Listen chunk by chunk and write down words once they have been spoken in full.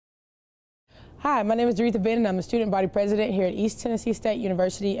Hi, my name is Doretha Benn and I'm a student body president here at East Tennessee State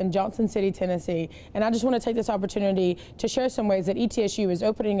University in Johnson City, Tennessee. And I just want to take this opportunity to share some ways that ETSU is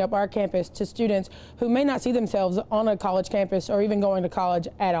opening up our campus to students who may not see themselves on a college campus or even going to college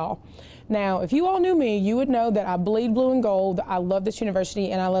at all. Now, if you all knew me, you would know that I bleed blue and gold. I love this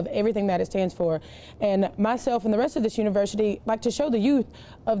university and I love everything that it stands for. And myself and the rest of this university like to show the youth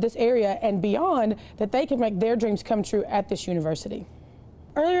of this area and beyond that they can make their dreams come true at this university.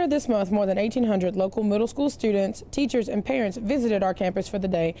 Earlier this month, more than 1,800 local middle school students, teachers, and parents visited our campus for the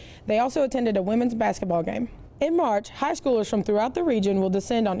day. They also attended a women's basketball game. In March, high schoolers from throughout the region will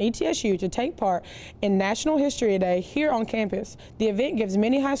descend on ETSU to take part in National History Day here on campus. The event gives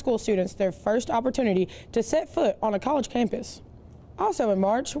many high school students their first opportunity to set foot on a college campus. Also in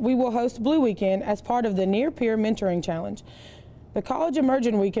March, we will host Blue Weekend as part of the Near Peer Mentoring Challenge. The College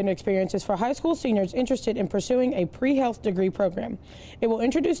Immersion Weekend experience is for high school seniors interested in pursuing a pre-health degree program. It will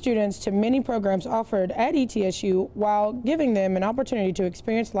introduce students to many programs offered at ETSU while giving them an opportunity to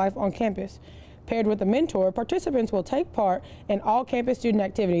experience life on campus. Paired with a mentor, participants will take part in all campus student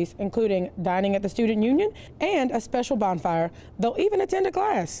activities, including dining at the student union and a special bonfire. They'll even attend a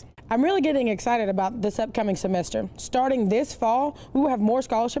class. I'm really getting excited about this upcoming semester. Starting this fall, we will have more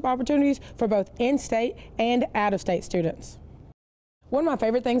scholarship opportunities for both in-state and out-of-state students. One of my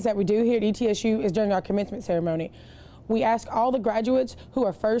favorite things that we do here at ETSU is during our commencement ceremony. We ask all the graduates who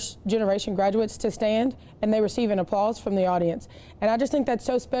are first-generation graduates to stand, and they receive an applause from the audience. And I just think that's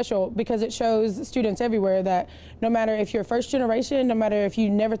so special because it shows students everywhere that no matter if you're first generation, no matter if you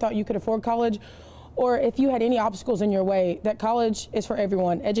never thought you could afford college, or if you had any obstacles in your way, that college is for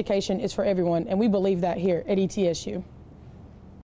everyone, education is for everyone, and we believe that here at ETSU.